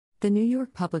The New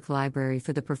York Public Library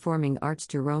for the Performing Arts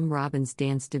Jerome Robbins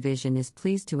Dance Division is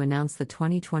pleased to announce the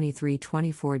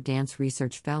 2023-24 Dance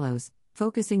Research Fellows,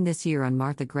 focusing this year on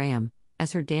Martha Graham,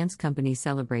 as her dance company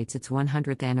celebrates its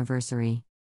 100th anniversary.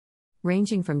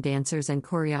 Ranging from dancers and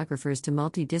choreographers to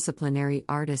multidisciplinary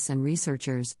artists and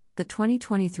researchers, the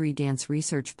 2023 Dance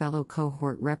Research Fellow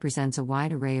cohort represents a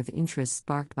wide array of interests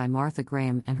sparked by Martha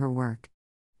Graham and her work.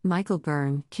 Michael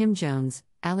Byrne, Kim Jones,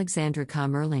 Alexandra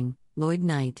Merling, Lloyd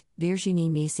Knight, Virginie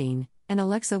Messine, and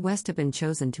Alexa West have been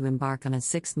chosen to embark on a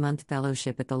 6-month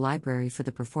fellowship at the Library for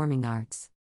the Performing Arts.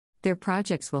 Their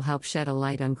projects will help shed a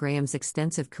light on Graham's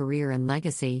extensive career and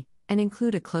legacy, and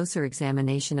include a closer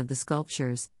examination of the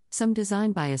sculptures, some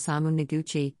designed by Isamu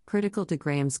Noguchi, critical to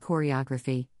Graham's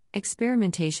choreography,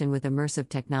 experimentation with immersive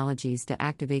technologies to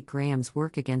activate Graham's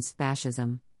work against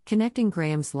fascism, connecting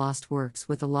Graham's lost works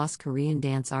with the lost Korean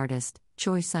dance artist,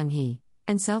 Choi Sung-hee,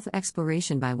 and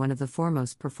self-exploration by one of the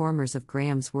foremost performers of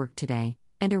Graham's work today,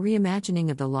 and a reimagining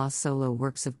of the lost solo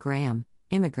works of Graham,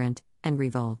 Immigrant, and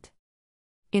Revolt.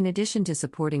 In addition to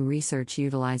supporting research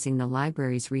utilizing the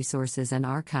library's resources and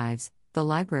archives, the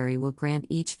library will grant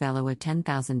each fellow a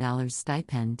 $10,000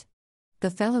 stipend. The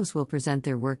fellows will present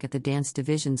their work at the Dance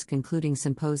Division's concluding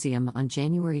symposium on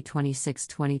January 26,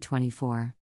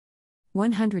 2024.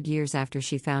 100 years after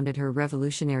she founded her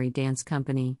revolutionary dance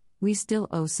company, we still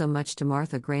owe so much to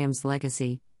Martha Graham's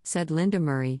legacy, said Linda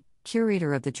Murray,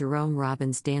 curator of the Jerome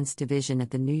Robbins Dance Division at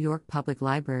the New York Public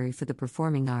Library for the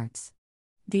Performing Arts.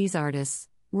 These artists,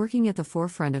 working at the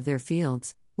forefront of their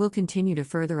fields, will continue to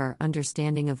further our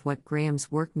understanding of what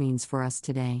Graham's work means for us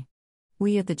today.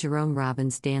 We at the Jerome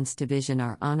Robbins Dance Division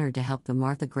are honored to help the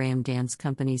Martha Graham Dance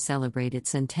Company celebrate its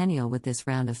centennial with this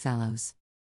round of fellows.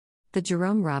 The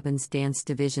Jerome Robbins Dance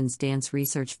Division's Dance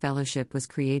Research Fellowship was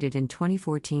created in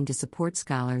 2014 to support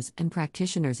scholars and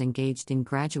practitioners engaged in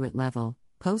graduate-level,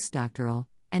 postdoctoral,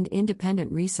 and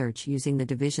independent research using the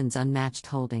division's unmatched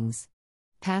holdings.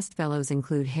 Past fellows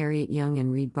include Harriet Young and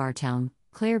Reed Bartown,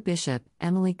 Claire Bishop,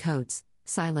 Emily Coates,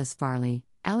 Silas Farley,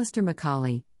 Alistair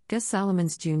Macaulay, Gus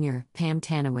Solomons Jr., Pam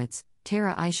Tanowitz,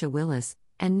 Tara Aisha Willis,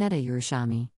 and Netta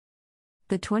Yerushalmi.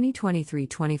 The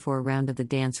 2023-24 round of the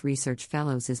Dance Research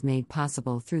Fellows is made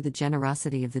possible through the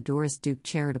generosity of the Doris Duke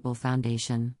Charitable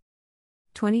Foundation.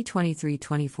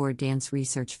 2023-24 Dance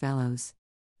Research Fellows.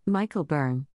 Michael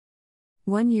Byrne.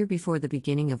 1 year before the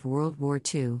beginning of World War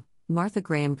II, Martha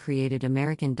Graham created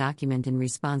American Document in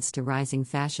response to rising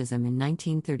fascism in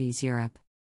 1930s Europe.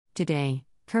 Today,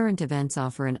 current events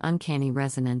offer an uncanny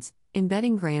resonance,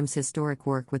 embedding Graham's historic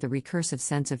work with a recursive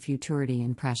sense of futurity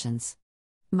and prescience.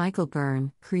 Michael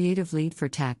Byrne, creative lead for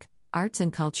Tech, Arts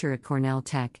and Culture at Cornell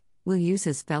Tech, will use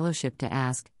his fellowship to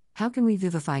ask, how can we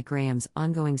vivify Graham's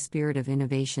ongoing spirit of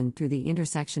innovation through the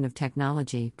intersection of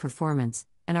technology, performance,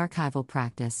 and archival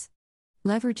practice?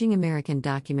 Leveraging American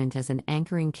Document as an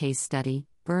anchoring case study,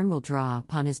 Byrne will draw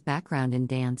upon his background in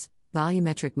dance,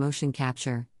 volumetric motion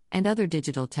capture, and other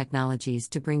digital technologies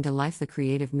to bring to life the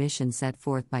creative mission set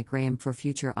forth by Graham for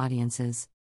future audiences.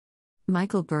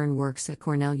 Michael Byrne works at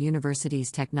Cornell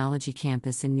University's Technology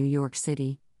Campus in New York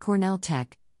City, Cornell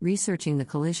Tech, researching the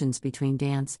collisions between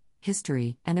dance,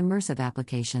 history, and immersive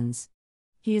applications.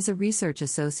 He is a research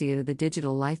associate of the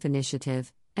Digital Life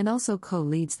Initiative, and also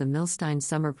co-leads the Milstein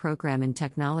Summer Program in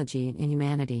Technology and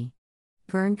Humanity.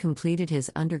 Byrne completed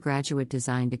his undergraduate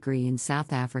design degree in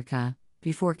South Africa,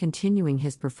 before continuing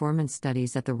his performance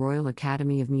studies at the Royal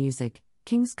Academy of Music,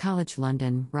 King's College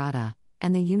London, RADA,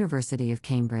 and the University of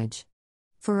Cambridge.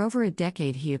 For over a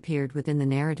decade he appeared within the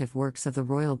narrative works of the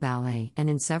Royal Ballet and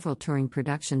in several touring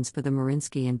productions for the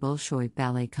Mariinsky and Bolshoi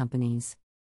Ballet Companies.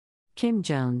 Kim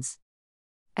Jones.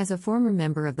 As a former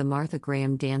member of the Martha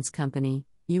Graham Dance Company,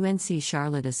 UNC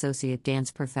Charlotte Associate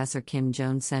Dance Professor Kim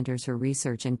Jones centers her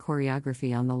research and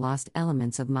choreography on the lost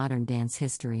elements of modern dance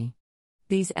history.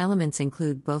 These elements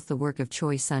include both the work of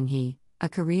Choi Sung-hee, a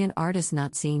Korean artist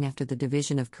not seen after the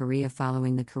division of Korea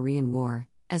following the Korean War,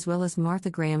 as well as Martha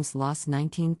Graham's lost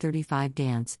 1935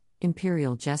 dance,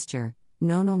 Imperial Gesture,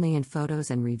 known only in photos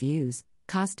and reviews,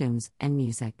 costumes, and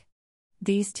music.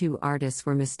 These two artists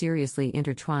were mysteriously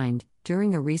intertwined.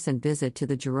 During a recent visit to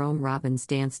the Jerome Robbins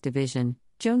Dance Division,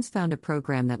 Jones found a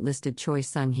program that listed Choi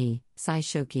Sung-hee, Sai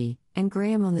Shoki, and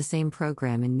Graham on the same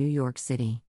program in New York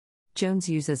City. Jones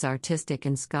uses artistic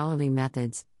and scholarly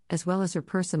methods, as well as her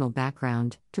personal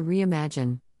background, to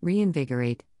reimagine,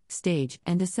 reinvigorate, stage,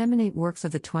 and disseminate works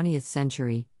of the 20th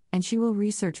century, and she will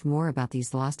research more about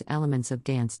these lost elements of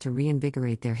dance to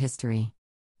reinvigorate their history.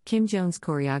 Kim Jones,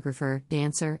 choreographer,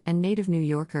 dancer, and native New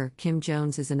Yorker. Kim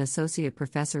Jones is an associate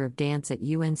professor of dance at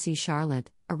UNC Charlotte,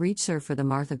 a researcher for the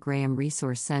Martha Graham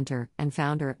Resource Center, and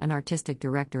founder and artistic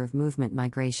director of Movement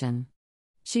Migration.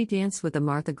 She danced with the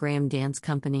Martha Graham Dance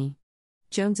Company.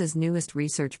 Jones's newest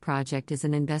research project is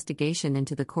an investigation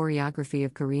into the choreography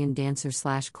of Korean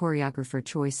dancer/choreographer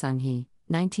Choi Sung-hee,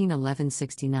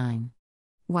 1911-69.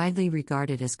 Widely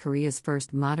regarded as Korea's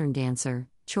first modern dancer,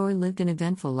 Choi lived an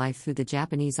eventful life through the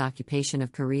Japanese occupation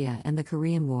of Korea and the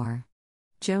Korean War.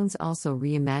 Jones also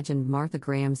reimagined Martha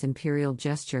Graham's Imperial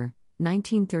Gesture,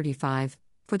 1935,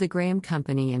 for the Graham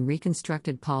Company and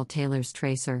reconstructed Paul Taylor's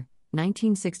Tracer,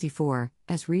 1964,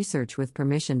 as research with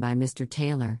permission by Mr.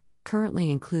 Taylor, currently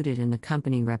included in the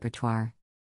company repertoire.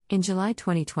 In July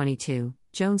 2022,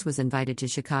 Jones was invited to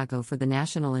Chicago for the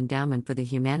National Endowment for the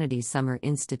Humanities Summer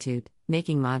Institute,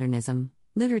 Making Modernism,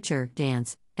 Literature,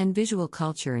 Dance, and Visual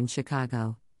Culture in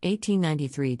Chicago,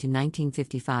 1893 to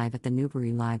 1955 at the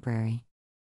Newberry Library.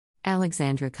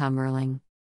 Alexandra Kamerling.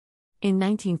 In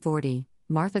 1940,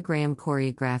 Martha Graham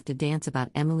choreographed a dance about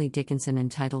Emily Dickinson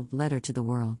entitled Letter to the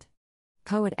World.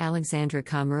 Poet Alexandra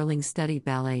Kamerling studied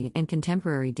ballet and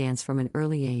contemporary dance from an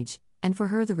early age, and for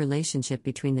her the relationship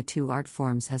between the two art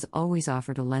forms has always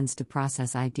offered a lens to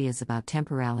process ideas about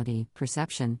temporality,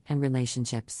 perception, and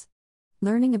relationships.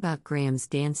 Learning about Graham's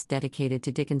dance dedicated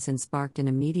to Dickinson sparked an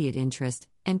immediate interest,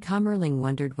 and Kamerling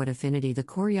wondered what affinity the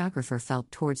choreographer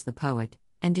felt towards the poet,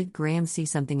 and did Graham see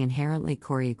something inherently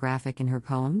choreographic in her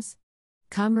poems?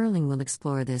 Kamerling will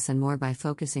explore this and more by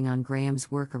focusing on Graham's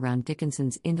work around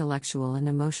Dickinson's intellectual and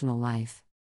emotional life.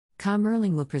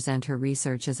 Kamerling will present her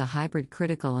research as a hybrid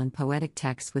critical and poetic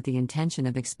text with the intention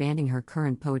of expanding her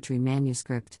current poetry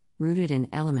manuscript, rooted in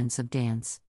elements of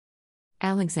dance.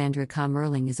 Alexandra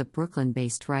Kamerling is a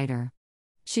Brooklyn-based writer.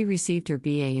 She received her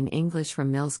BA in English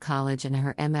from Mills College and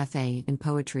her MFA in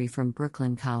poetry from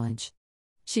Brooklyn College.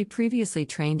 She previously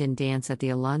trained in dance at the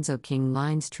Alonzo King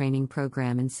Lines training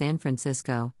program in San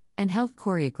Francisco, and held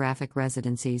choreographic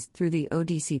residencies through the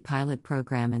ODC Pilot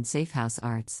Program and Safehouse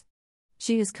Arts.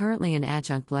 She is currently an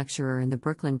adjunct lecturer in the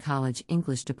Brooklyn College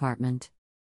English Department.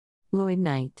 Lloyd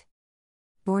Knight.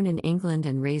 Born in England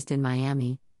and raised in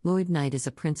Miami, Lloyd Knight is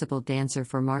a principal dancer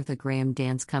for Martha Graham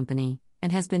Dance Company,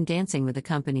 and has been dancing with the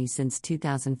company since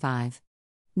 2005.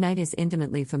 Knight is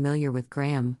intimately familiar with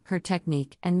Graham, her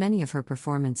technique, and many of her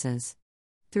performances.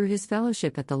 Through his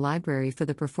fellowship at the Library for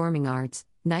the Performing Arts,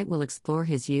 Knight will explore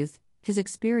his youth, his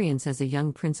experience as a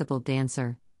young principal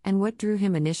dancer, and what drew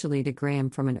him initially to Graham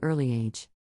from an early age.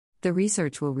 The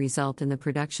research will result in the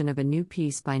production of a new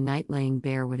piece by Knight laying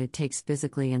bare what it takes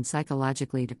physically and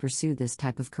psychologically to pursue this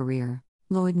type of career.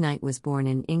 Lloyd Knight was born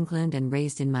in England and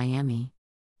raised in Miami.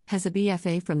 Has a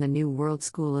BFA from the New World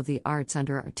School of the Arts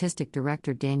under artistic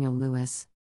director Daniel Lewis.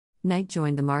 Knight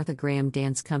joined the Martha Graham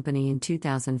Dance Company in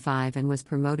 2005 and was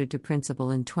promoted to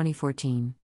principal in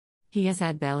 2014. He has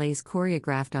had ballets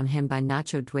choreographed on him by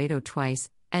Nacho Dueto twice,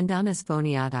 Andonis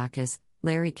Phoniadakis,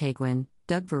 Larry Kaguin,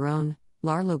 Doug Verone,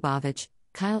 Lar Lubavitch,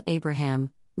 Kyle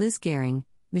Abraham, Liz Gehring,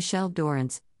 Michelle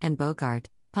Dorrance, and Bogart,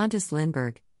 Pontus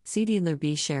Lindberg, Sidi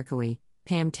Lerbi Sherkawi,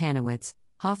 Pam Tanowitz,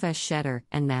 Hafesh Shetter,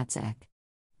 and Matt Zek.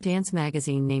 Dance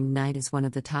Magazine named Knight as one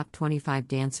of the top 25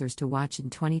 dancers to watch in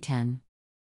 2010.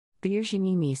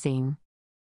 Virginie Messing.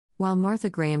 While Martha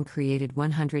Graham created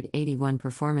 181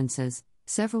 performances,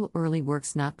 several early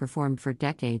works not performed for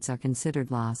decades are considered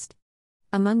lost.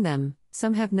 Among them,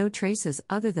 some have no traces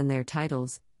other than their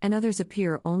titles, and others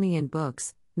appear only in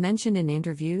books, mentioned in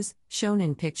interviews, shown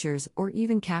in pictures, or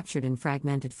even captured in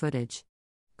fragmented footage.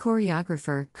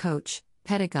 Choreographer, coach,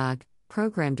 pedagogue,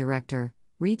 program director,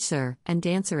 researcher, and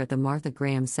dancer at the Martha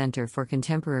Graham Center for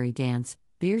Contemporary Dance,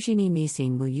 Virginie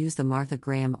Messing will use the Martha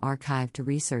Graham archive to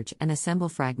research and assemble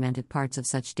fragmented parts of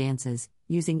such dances,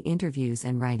 using interviews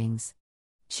and writings.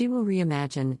 She will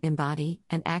reimagine, embody,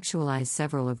 and actualize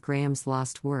several of Graham's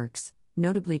lost works,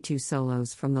 notably two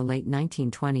solos from the late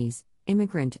 1920s,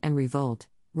 Immigrant and Revolt,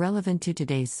 relevant to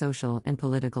today's social and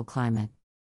political climate.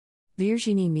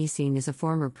 Virginie Messing is a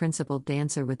former principal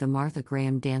dancer with the Martha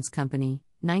Graham Dance Company,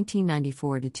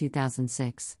 1994 to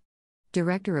 2006.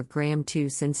 Director of Graham II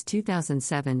since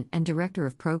 2007 and Director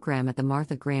of Program at the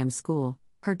Martha Graham School,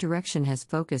 her direction has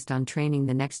focused on training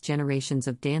the next generations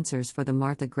of dancers for the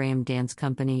Martha Graham Dance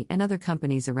Company and other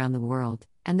companies around the world,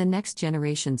 and the next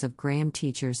generations of Graham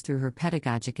teachers through her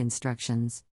pedagogic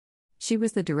instructions. She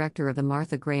was the director of the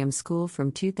Martha Graham School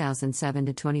from 2007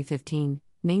 to 2015,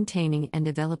 maintaining and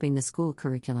developing the school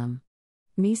curriculum.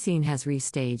 Messing has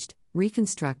restaged,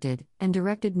 reconstructed, and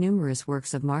directed numerous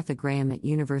works of Martha Graham at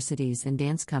universities and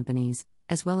dance companies,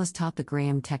 as well as taught the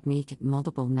Graham technique at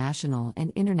multiple national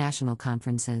and international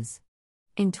conferences.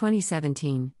 In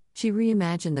 2017, she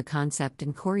reimagined the concept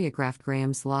and choreographed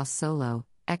Graham's lost solo,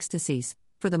 Ecstasies,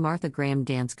 for the Martha Graham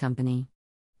Dance Company.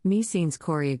 Messine's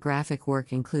choreographic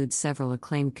work includes several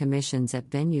acclaimed commissions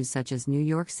at venues such as New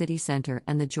York City Center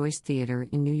and the Joyce Theatre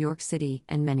in New York City,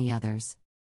 and many others.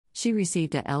 She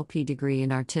received a LP degree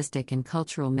in Artistic and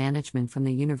Cultural Management from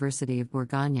the University of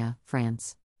Bourgogne,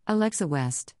 France. Alexa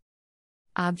West.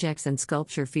 Objects and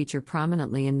sculpture feature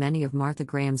prominently in many of Martha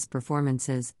Graham's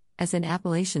performances, as in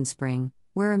Appalachian Spring,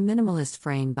 where a minimalist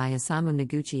frame by Isamu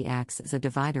Noguchi acts as a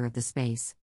divider of the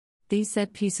space. These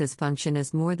set pieces function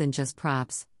as more than just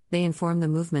props, they inform the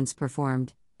movements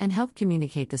performed, and help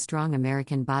communicate the strong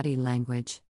American body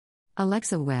language.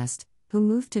 Alexa West, who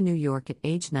moved to New York at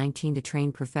age 19 to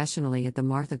train professionally at the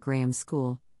Martha Graham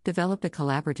School, developed a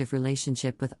collaborative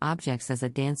relationship with objects as a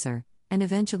dancer, and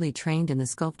eventually trained in the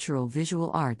sculptural visual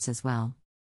arts as well.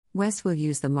 West will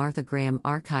use the Martha Graham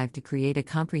Archive to create a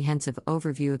comprehensive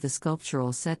overview of the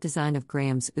sculptural set design of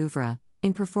Graham's oeuvre,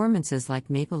 in performances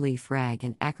like Maple Leaf Rag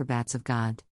and Acrobats of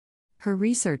God. Her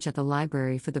research at the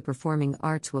Library for the Performing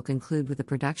Arts will conclude with the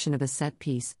production of a set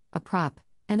piece, a prop,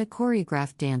 and a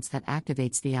choreographed dance that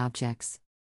activates the objects.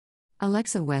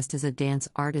 Alexa West is a dance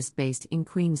artist based in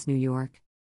Queens, New York.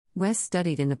 West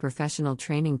studied in the professional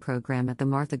training program at the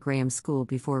Martha Graham School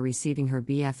before receiving her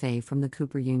BFA from the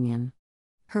Cooper Union.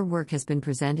 Her work has been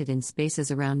presented in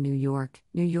spaces around New York,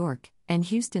 and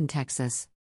Houston, Texas.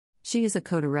 She is a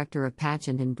co-director of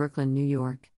Pageant in Brooklyn, New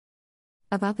York.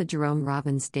 About the Jerome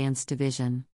Robbins Dance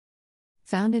Division.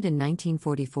 Founded in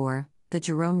 1944, the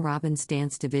Jerome Robbins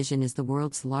Dance Division is the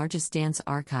world's largest dance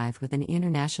archive with an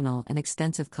international and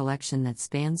extensive collection that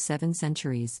spans 7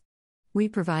 centuries. We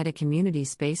provide a community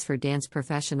space for dance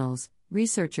professionals,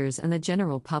 researchers, and the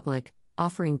general public,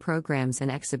 offering programs and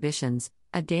exhibitions,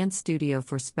 a dance studio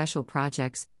for special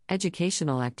projects,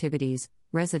 educational activities,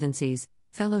 residencies,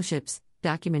 fellowships,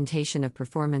 documentation of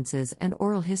performances and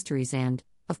oral histories, and,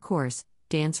 of course,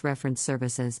 dance reference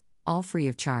services, all free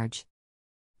of charge.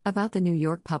 About the New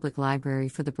York Public Library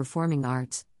for the Performing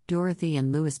Arts, Dorothy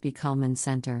and Louis B. Cullman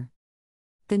Center.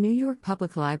 The New York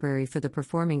Public Library for the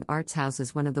Performing Arts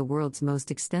houses one of the world's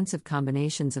most extensive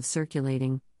combinations of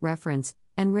circulating, reference,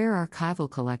 and rare archival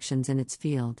collections in its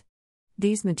field.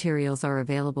 These materials are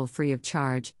available free of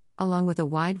charge, along with a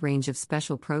wide range of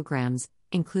special programs,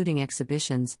 including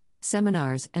exhibitions,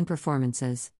 seminars, and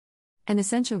performances. An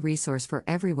essential resource for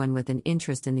everyone with an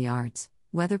interest in the arts,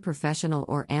 whether professional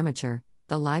or amateur,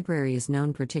 the library is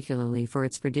known particularly for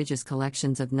its prodigious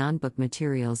collections of non-book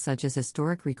materials such as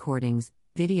historic recordings,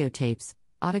 videotapes,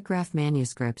 autograph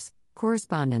manuscripts,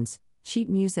 correspondence, sheet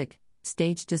music,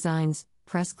 stage designs,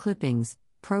 press clippings,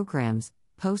 programs,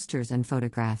 posters, and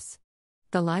photographs.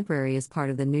 The library is part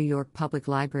of the New York Public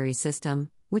Library System,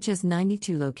 which has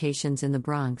 92 locations in the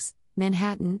Bronx,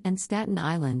 Manhattan, and Staten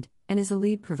Island, and is a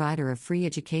lead provider of free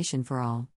education for all.